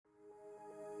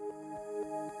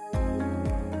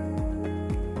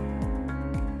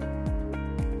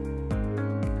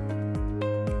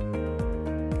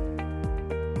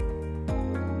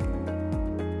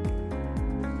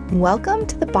Welcome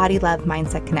to the Body Love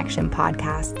Mindset Connection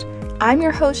podcast. I'm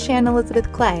your host, Shannon Elizabeth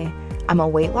Clay. I'm a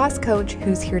weight loss coach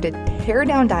who's here to tear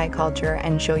down diet culture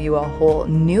and show you a whole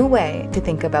new way to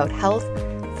think about health,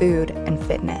 food, and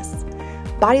fitness.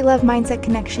 Body Love Mindset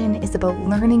Connection is about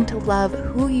learning to love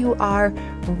who you are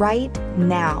right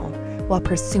now while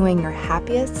pursuing your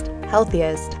happiest,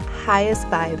 healthiest, highest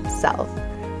vibe self.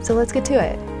 So let's get to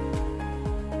it.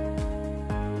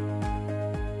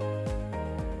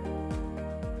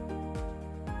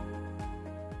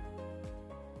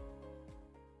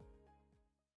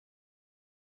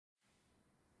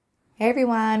 Hey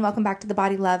everyone, welcome back to the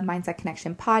Body Love Mindset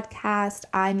Connection podcast.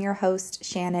 I'm your host,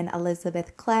 Shannon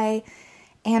Elizabeth Clay,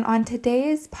 and on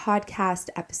today's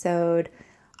podcast episode,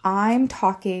 I'm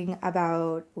talking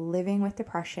about living with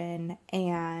depression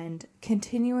and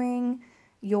continuing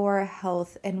your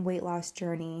health and weight loss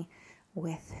journey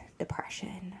with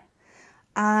depression.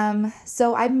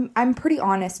 So I'm pretty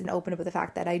honest and open about the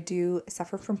fact that I do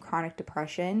suffer from chronic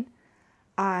depression.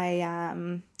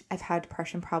 I've had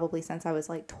depression probably since I was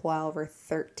like 12 or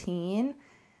 13,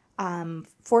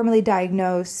 formally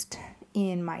diagnosed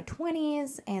in my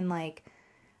 20s, and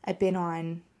I've been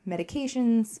on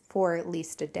medications for at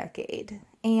least a decade.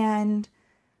 And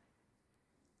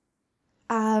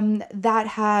that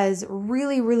has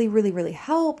really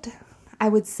helped. I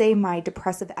would say my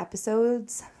depressive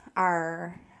episodes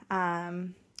are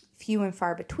few and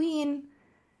far between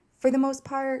for the most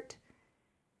part,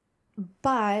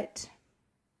 but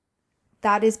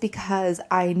that is because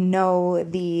I know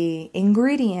the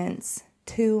ingredients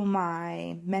to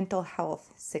my mental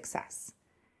health success.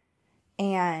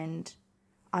 And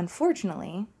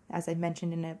unfortunately, as I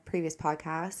mentioned in a previous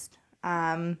podcast,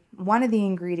 one of the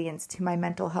ingredients to my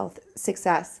mental health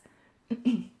success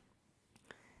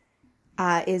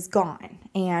is gone.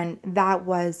 And that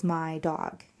was my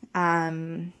dog,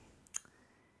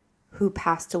 who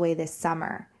passed away this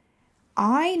summer.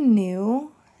 I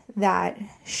knew that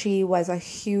she was a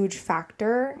huge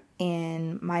factor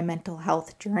in my mental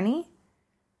health journey.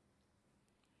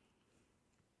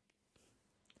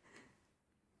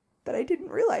 But I didn't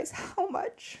realize how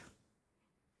much.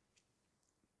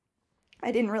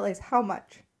 I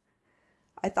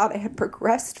thought I had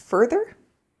progressed further.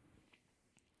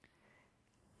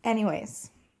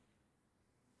 Anyways,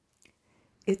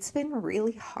 it's been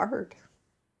really hard.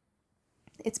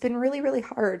 It's been really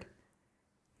hard.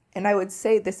 And I would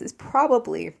say this is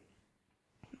probably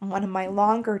one of my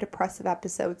longer depressive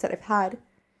episodes that I've had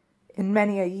in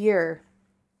many a year.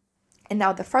 And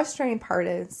now the frustrating part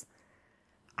is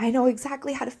I know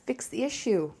exactly how to fix the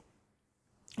issue.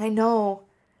 I know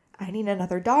I need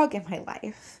another dog in my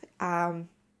life.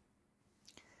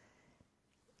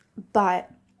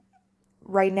 But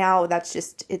right now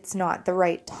it's not the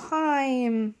right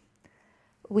time.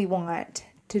 We want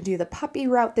to do the puppy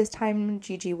route this time.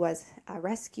 Gigi was a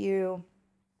rescue.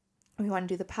 We want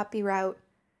to do the puppy route.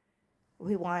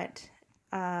 We want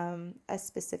a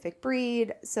specific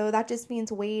breed. So that just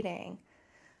means waiting.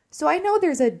 So I know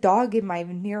there's a dog in my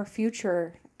near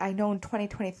future. I know in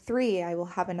 2023 I will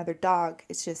have another dog.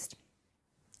 It's just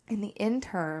in the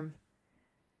interim,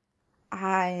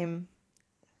 I'm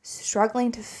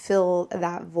struggling to fill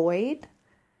that void.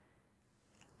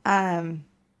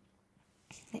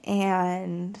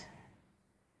 And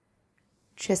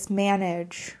just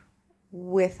manage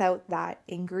without that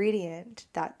ingredient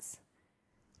that's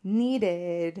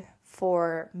needed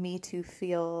for me to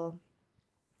feel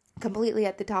completely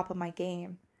at the top of my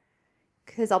game.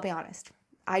 Because I'll be honest,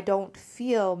 I don't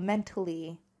feel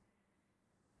mentally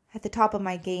at the top of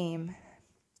my game.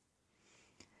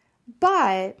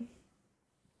 But,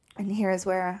 and here's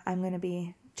where I'm going to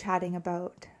be chatting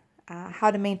about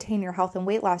how to maintain your health and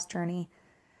weight loss journey.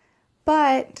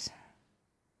 But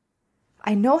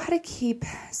I know how to keep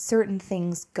certain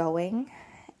things going,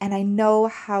 and I know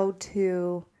how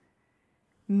to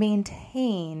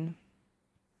maintain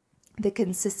the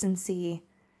consistency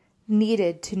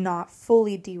needed to not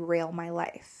fully derail my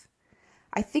life.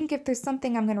 I think if there's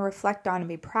something I'm going to reflect on and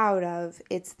be proud of,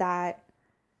 it's that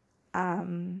I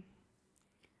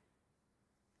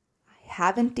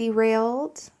haven't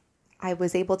derailed. I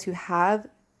was able to have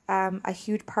a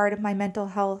huge part of my mental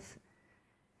health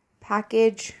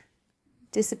package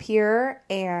disappear,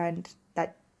 and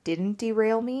that didn't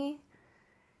derail me.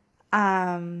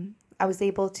 I was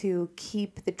able to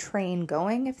keep the train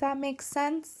going, if that makes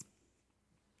sense.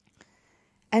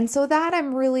 And so that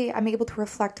I'm able to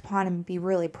reflect upon and be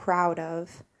really proud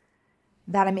of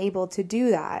that I'm able to do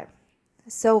that.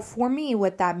 So for me,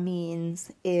 what that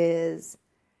means is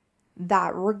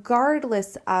that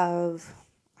regardless of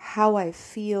how I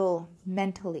feel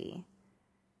mentally,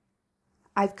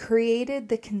 I've created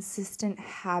the consistent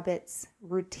habits,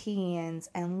 routines,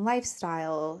 and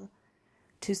lifestyle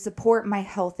to support my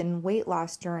health and weight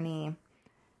loss journey,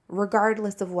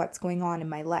 regardless of what's going on in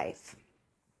my life.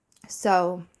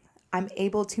 So I'm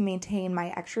able to maintain my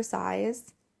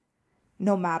exercise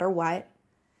no matter what.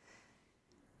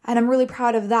 And I'm really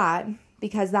proud of that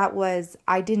because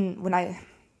I didn't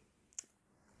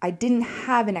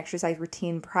have an exercise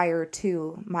routine prior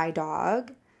to my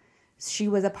dog. She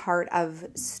was a part of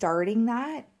starting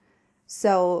that.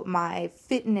 So my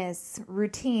fitness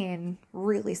routine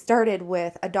really started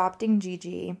with adopting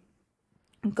Gigi,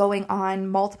 going on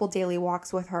multiple daily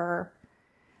walks with her,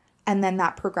 and then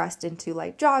that progressed into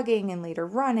like jogging and later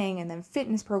running and then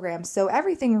fitness programs. So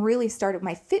everything really started,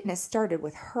 my fitness started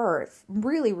with her. It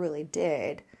really, really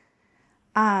did.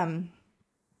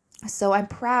 So I'm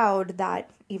proud that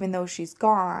even though she's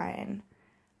gone,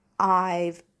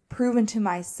 I've proven to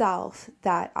myself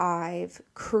that I've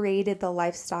created the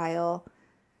lifestyle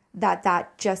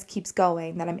that just keeps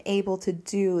going, that I'm able to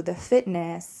do the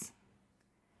fitness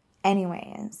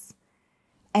anyways,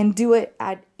 and do it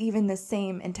at even the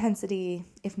same intensity,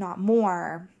 if not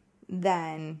more,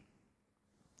 than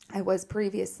I was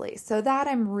previously. So that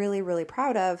I'm really, really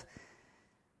proud of.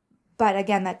 But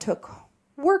again, that took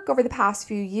work over the past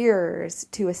few years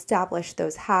to establish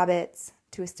those habits,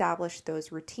 to establish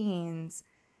those routines,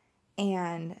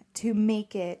 and to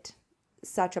make it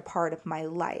such a part of my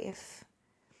life.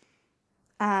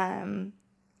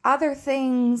 Other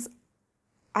things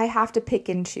I have to pick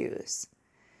and choose.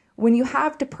 When you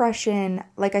have depression,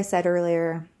 like I said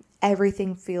earlier,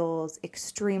 everything feels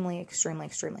extremely, extremely,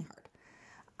 extremely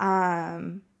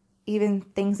hard. Even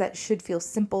things that should feel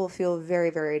simple feel very,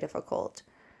 very difficult.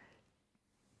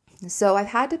 So I've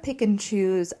had to pick and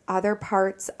choose other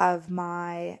parts of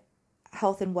my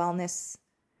health and wellness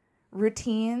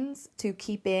routines to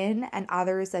keep in, and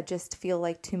others that just feel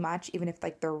like too much, even if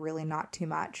like they're really not too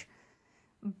much.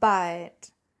 But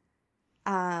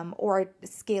or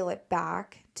scale it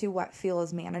back to what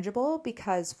feels manageable,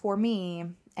 because for me,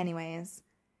 anyways,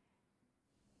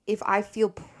 if I feel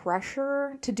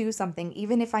pressure to do something,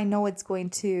 even if I know it's going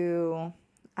to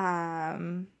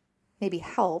maybe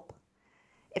help,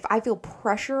 if I feel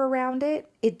pressure around it,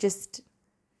 it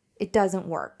doesn't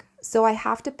work. So I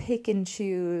have to pick and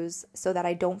choose so that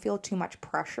I don't feel too much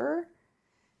pressure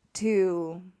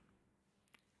so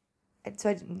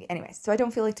I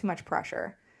don't feel like too much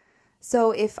pressure.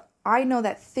 So if I know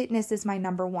that fitness is my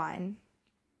number one,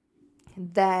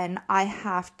 then I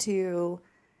have to,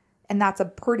 and that's a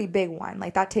pretty big one.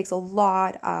 Like that takes a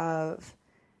lot of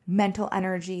mental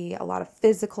energy, a lot of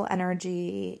physical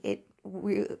energy.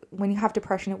 When you have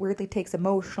depression, it weirdly takes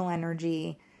emotional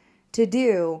energy to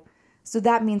do. So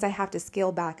that means I have to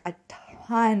scale back a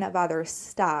ton of other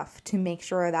stuff to make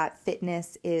sure that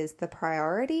fitness is the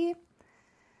priority.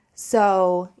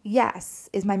 So yes,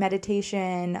 is my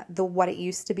meditation what it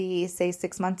used to be, say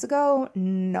 6 months ago?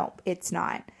 Nope, it's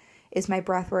not. Is my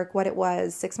breath work what it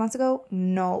was 6 months ago?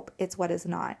 Nope, it's what is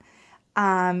not.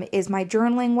 Is my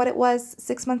journaling what it was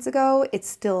 6 months ago? It's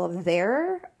still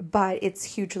there, but it's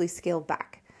hugely scaled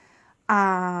back.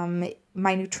 My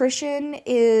nutrition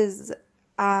is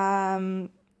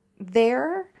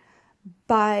there,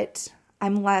 but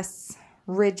I'm less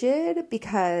rigid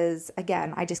because,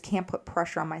 again, I just can't put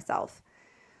pressure on myself.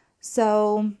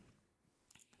 So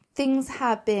things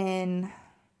have been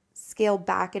scaled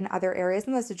back in other areas,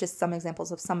 and those are just some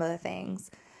examples of some of the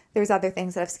things. There's other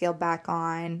things that I've scaled back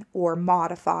on or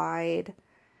modified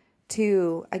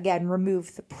to, again,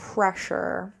 remove the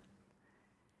pressure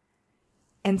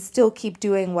and still keep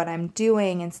doing what I'm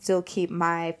doing and still keep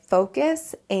my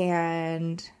focus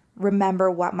and remember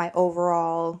what my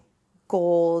overall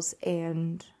goals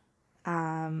and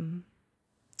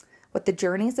what the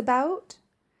journey is about.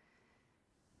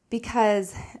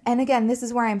 Because, and again, this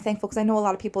is where I'm thankful because I know a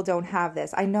lot of people don't have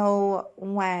this. I know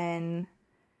when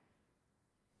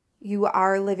you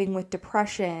are living with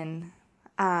depression,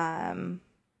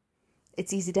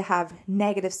 it's easy to have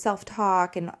negative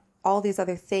self-talk and all these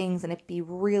other things, and it be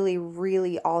really,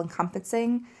 really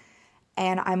all-encompassing.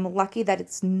 And I'm lucky that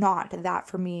it's not that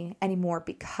for me anymore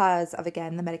because of,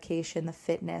 again, the medication, the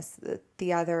fitness,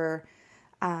 the other,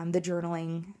 the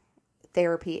journaling,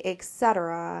 therapy,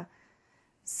 etc.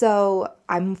 So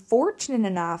I'm fortunate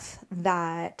enough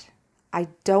that I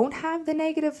don't have the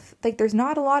negative, like there's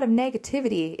not a lot of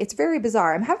negativity. It's very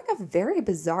bizarre. I'm having a very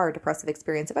bizarre depressive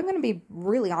experience. If I'm going to be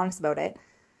really honest about it,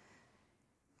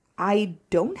 I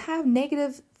don't have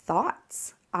negative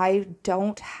thoughts. I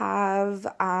don't have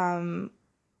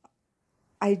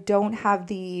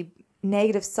the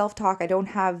negative self-talk. I don't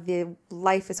have the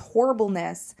life is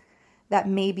horribleness that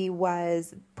maybe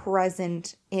was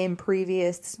present in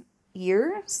previous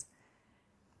years.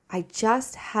 I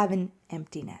just have an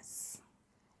emptiness.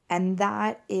 And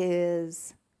that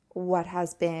is what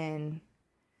has been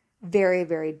very,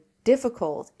 very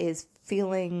difficult, is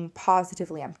feeling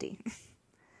positively empty.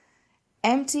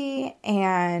 Empty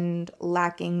and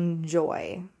lacking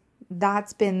joy.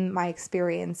 That's been my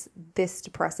experience this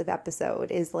depressive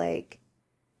episode, is like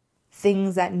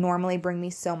things that normally bring me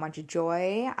so much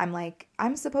joy. I'm like,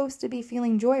 I'm supposed to be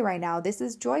feeling joy right now. This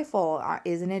is joyful.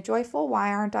 Isn't it joyful?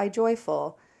 Why aren't I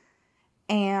joyful?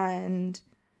 And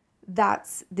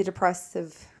that's the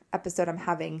depressive episode I'm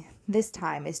having this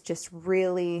time, is just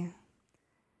really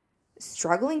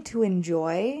struggling to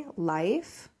enjoy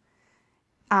life.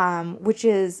 Which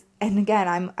is, and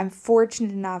again, I'm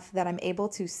fortunate enough that I'm able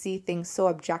to see things so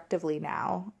objectively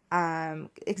now,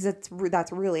 because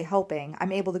that's really helping.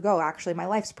 I'm able to go, actually, my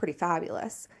life's pretty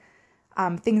fabulous.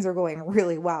 Things are going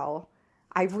really well.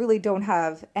 I really don't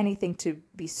have anything to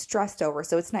be stressed over,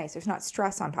 so it's nice. There's not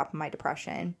stress on top of my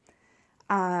depression.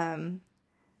 I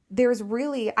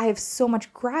have so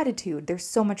much gratitude. There's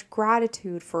so much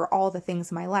gratitude for all the things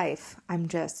in my life. I'm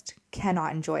just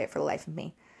cannot enjoy it for the life of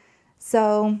me.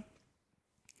 So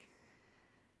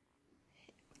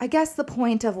I guess the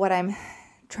point of what I'm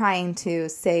trying to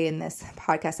say in this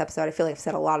podcast episode, I feel like I've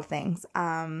said a lot of things,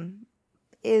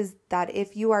 is that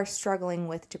if you are struggling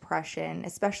with depression,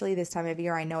 especially this time of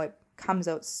year, I know it comes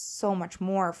out so much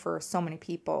more for so many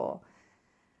people.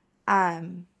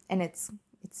 And it's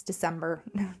December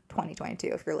 2022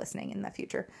 if you're listening in the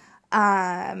future.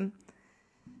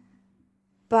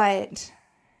 But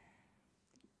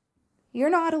you're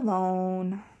not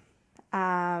alone.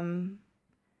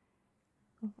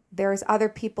 There's other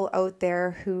people out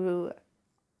there who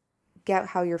get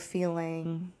how you're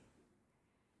feeling,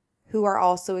 who are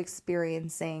also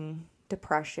experiencing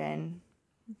depression,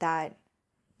 that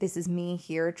this is me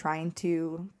here trying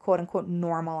to quote unquote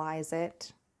normalize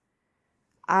it.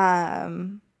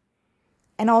 And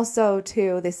also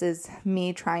too, this is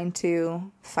me trying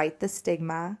to fight the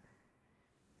stigma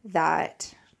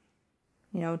that,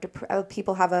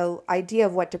 people have an idea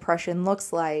of what depression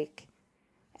looks like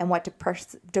and what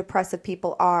depressive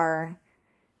people are.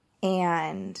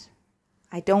 And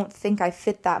I don't think I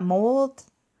fit that mold.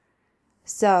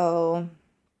 So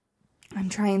I'm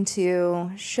trying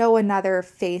to show another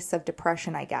face of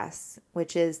depression, I guess,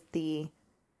 which is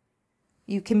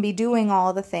you can be doing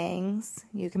all the things.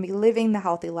 You can be living the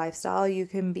healthy lifestyle. You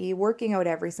can be working out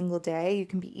every single day. You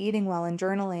can be eating well and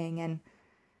journaling and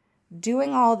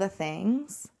doing all the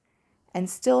things and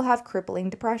still have crippling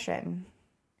depression.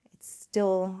 It's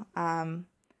still, that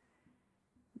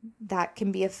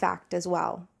can be a fact as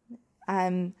well.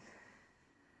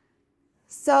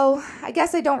 So I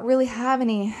guess I don't really have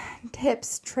any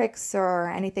tips, tricks, or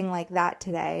anything like that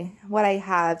today. What I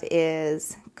have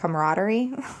is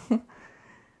camaraderie,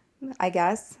 I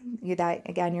guess. That,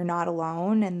 again, you're not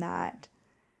alone, and that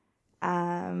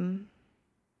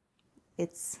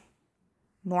it's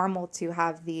normal to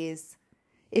have these.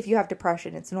 If you have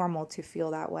depression, it's normal to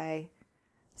feel that way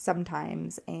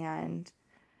sometimes. And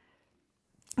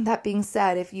that being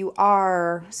said, if you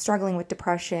are struggling with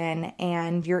depression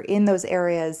and you're in those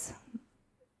areas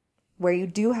where you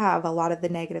do have a lot of the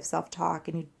negative self-talk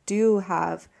and you do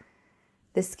have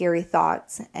the scary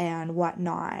thoughts and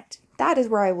whatnot, that is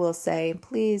where I will say,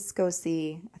 please go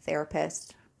see a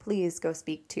therapist. Please go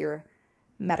speak to your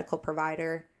medical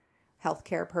provider,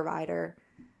 healthcare provider,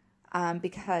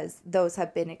 because those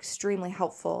have been extremely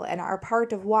helpful and are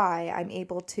part of why I'm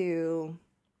able to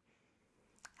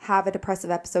have a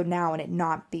depressive episode now and it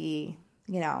not be,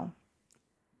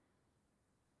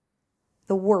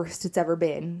 the worst it's ever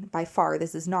been. By far,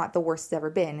 this is not the worst it's ever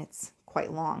been. It's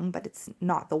quite long, but it's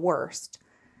not the worst.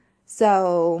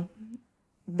 So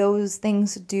those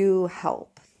things do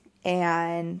help.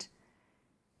 And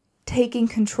taking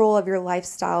control of your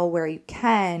lifestyle where you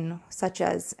can, such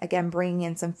as, again, bringing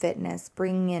in some fitness,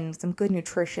 bringing in some good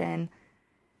nutrition,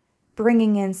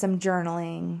 bringing in some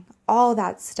journaling, all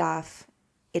that stuff,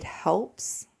 it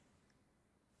helps.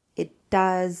 It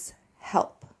does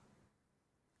help.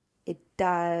 It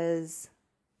does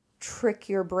trick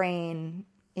your brain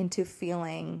into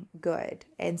feeling good.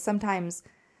 And sometimes,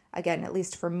 again, at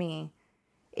least for me,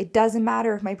 it doesn't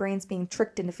matter if my brain's being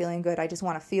tricked into feeling good. I just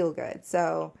want to feel good.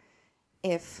 So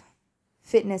if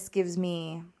fitness gives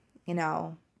me,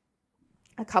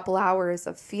 a couple hours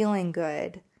of feeling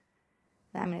good,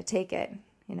 then I'm going to take it.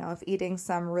 If eating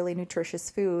some really nutritious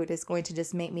food is going to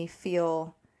just make me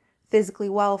feel physically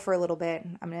well for a little bit,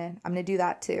 I'm going to do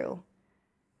that too.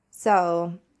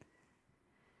 So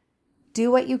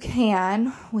do what you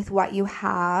can with what you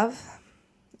have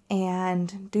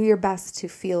and do your best to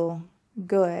feel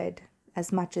good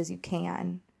as much as you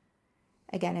can.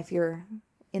 Again, if you're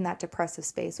in that depressive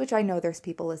space, which I know there's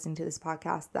people listening to this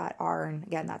podcast that are, and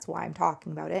again, that's why I'm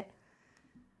talking about it.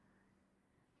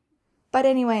 But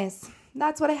anyways,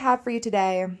 that's what I have for you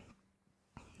today.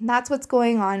 That's what's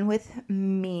going on with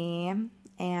me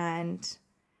and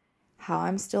how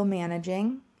I'm still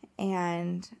managing.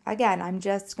 And again, I'm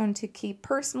just going to keep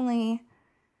personally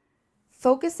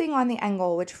focusing on the end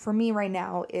goal, which for me right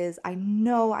now is I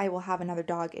know I will have another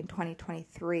dog in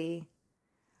 2023.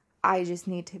 I just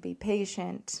need to be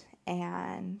patient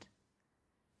and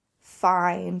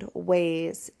find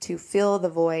ways to fill the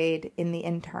void in the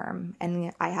interim.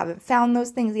 And I haven't found those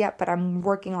things yet, but I'm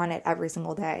working on it every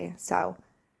single day. So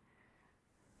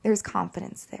there's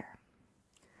confidence there.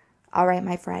 All right,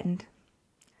 my friend.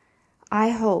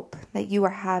 I hope that you are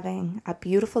having a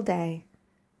beautiful day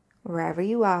wherever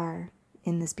you are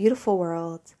in this beautiful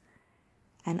world,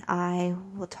 and I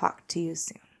will talk to you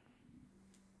soon.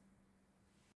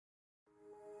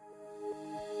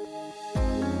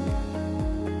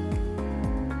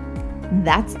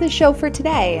 That's the show for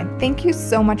today. Thank you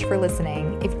so much for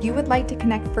listening. If you would like to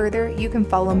connect further, you can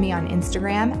follow me on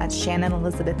Instagram at Shannon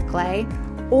Elizabeth Clay,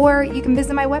 or you can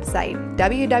visit my website,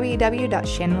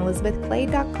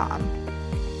 www.shannonelizabethclay.com.